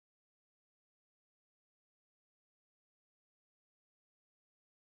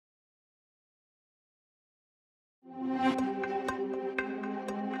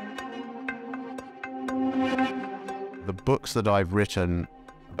The books that I've written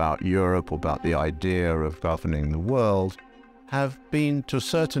about Europe, or about the idea of governing the world, have been to a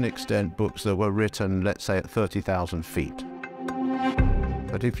certain extent books that were written, let's say, at 30,000 feet.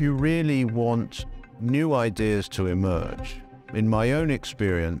 But if you really want new ideas to emerge, in my own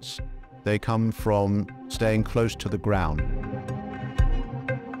experience, they come from staying close to the ground.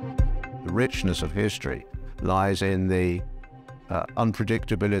 The richness of history lies in the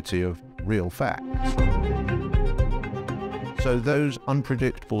unpredictability of real facts. So those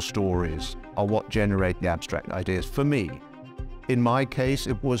unpredictable stories are what generate the abstract ideas. For me, in my case,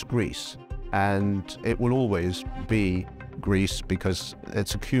 it was Greece, and it will always be Greece because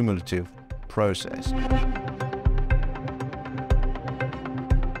it's a cumulative process.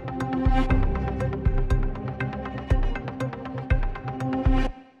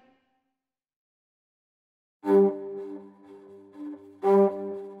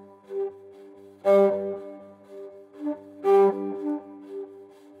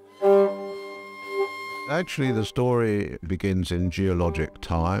 Actually, the story begins in geologic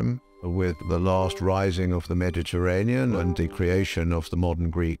time, with the last rising of the Mediterranean and the creation of the modern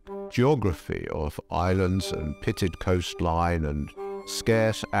Greek geography of islands and pitted coastline and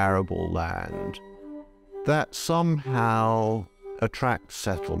scarce arable land that somehow attracts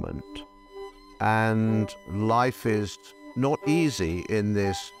settlement. And life is not easy in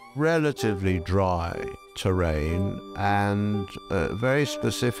this relatively dry terrain, and a very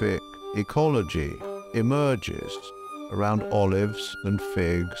specific ecology emerges around olives and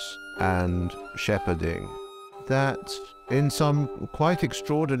figs and shepherding that in some quite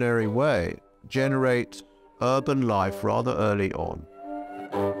extraordinary way generate urban life rather early on.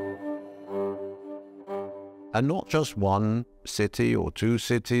 And not just one city or two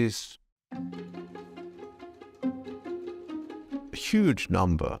cities, a huge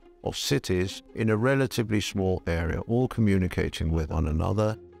number of cities in a relatively small area, all communicating with one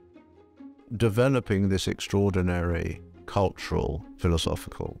another, developing this extraordinary cultural,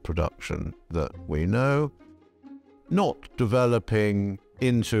 philosophical production that we know, not developing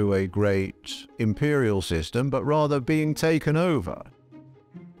into a great imperial system, but rather being taken over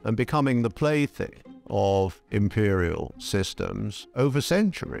and becoming the plaything of imperial systems over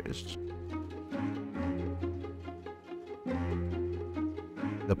centuries.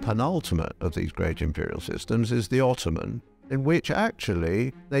 The penultimate of these great imperial systems is the Ottoman, in which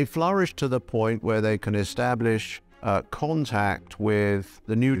actually they flourish to the point where they can establish contact with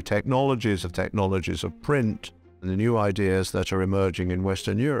the new technologies of print and the new ideas that are emerging in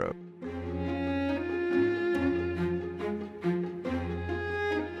Western Europe.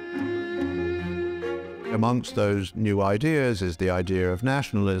 Amongst those new ideas is the idea of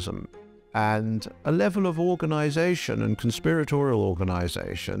nationalism and a level of organization and conspiratorial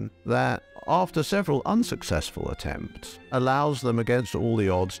organization that, after several unsuccessful attempts, allows them against all the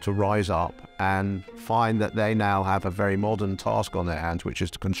odds to rise up and find that they now have a very modern task on their hands, which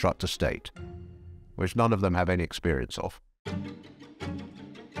is to construct a state, which none of them have any experience of.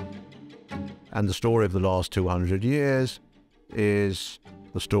 And the story of the last 200 years is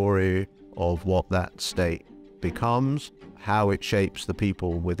the story of what that state becomes, how it shapes the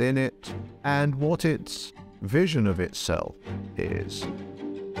people within it, and what its vision of itself is.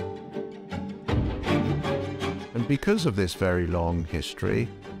 And because of this very long history,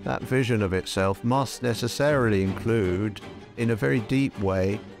 that vision of itself must necessarily include, in a very deep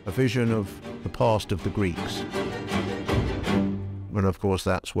way, a vision of the past of the Greeks. And of course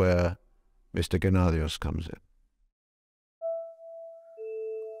that's where Mr. Gennadius comes in.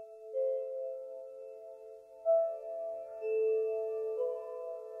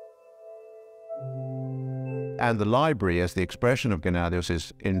 And the library, as the expression of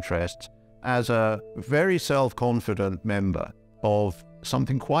Gennadius's interests, as a very self-confident member of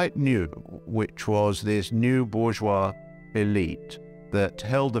something quite new, which was this new bourgeois elite that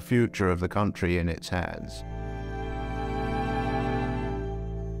held the future of the country in its hands.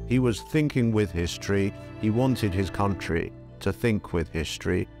 He was thinking with history, he wanted his country to think with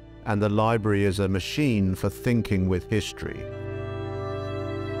history, and the library is a machine for thinking with history.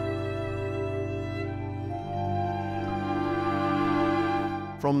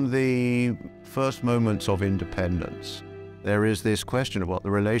 From the first moments of independence, there is this question of what the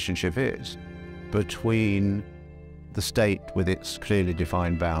relationship is between the state with its clearly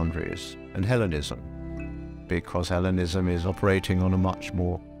defined boundaries and Hellenism, because Hellenism is operating on a much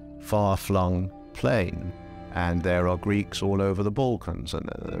more far-flung plane, and there are Greeks all over the Balkans, and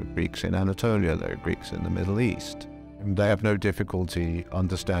there are Greeks in Anatolia, there are Greeks in the Middle East. And they have no difficulty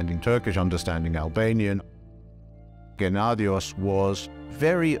understanding Turkish, understanding Albanian. Gennadius was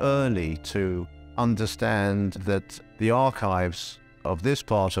very early to understand that the archives of this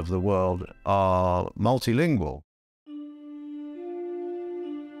part of the world are multilingual.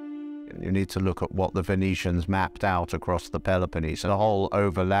 You need to look at what the Venetians mapped out across the Peloponnese, a whole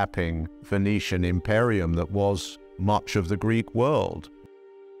overlapping Venetian imperium that was much of the Greek world.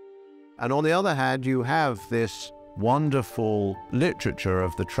 And on the other hand, you have this wonderful literature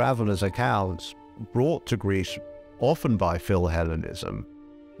of the travelers' accounts brought to Greece, often by Philhellenism,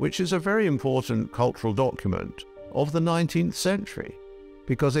 which is a very important cultural document of the 19th century,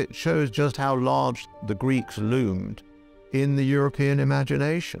 because it shows just how large the Greeks loomed in the European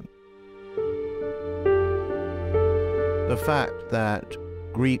imagination. The fact that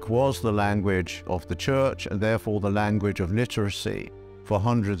Greek was the language of the church and therefore the language of literacy for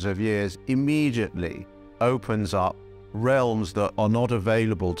hundreds of years immediately opens up realms that are not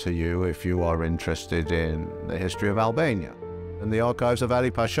available to you if you are interested in the history of Albania. And the archives of Ali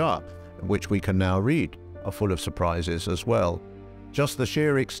Pasha, which we can now read, are full of surprises as well. Just the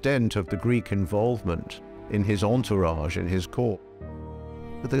sheer extent of the Greek involvement in his entourage, in his court.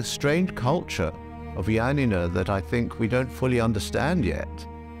 But the strange culture of Ioannina that I think we don't fully understand yet,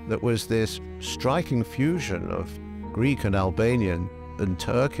 that was this striking fusion of Greek and Albanian and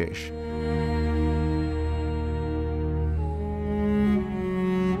Turkish.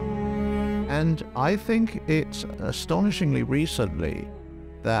 And I think it's astonishingly recently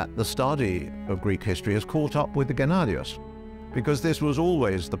that the study of Greek history has caught up with the Gennadius, because this was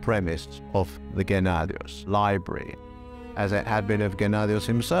always the premise of the Gennadius Library, as it had been of Gennadius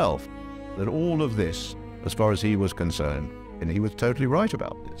himself, that all of this, as far as he was concerned, and he was totally right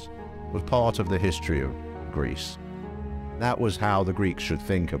about this, was part of the history of Greece. That was how the Greeks should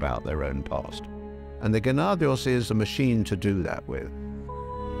think about their own past. And the Gennadius is a machine to do that with.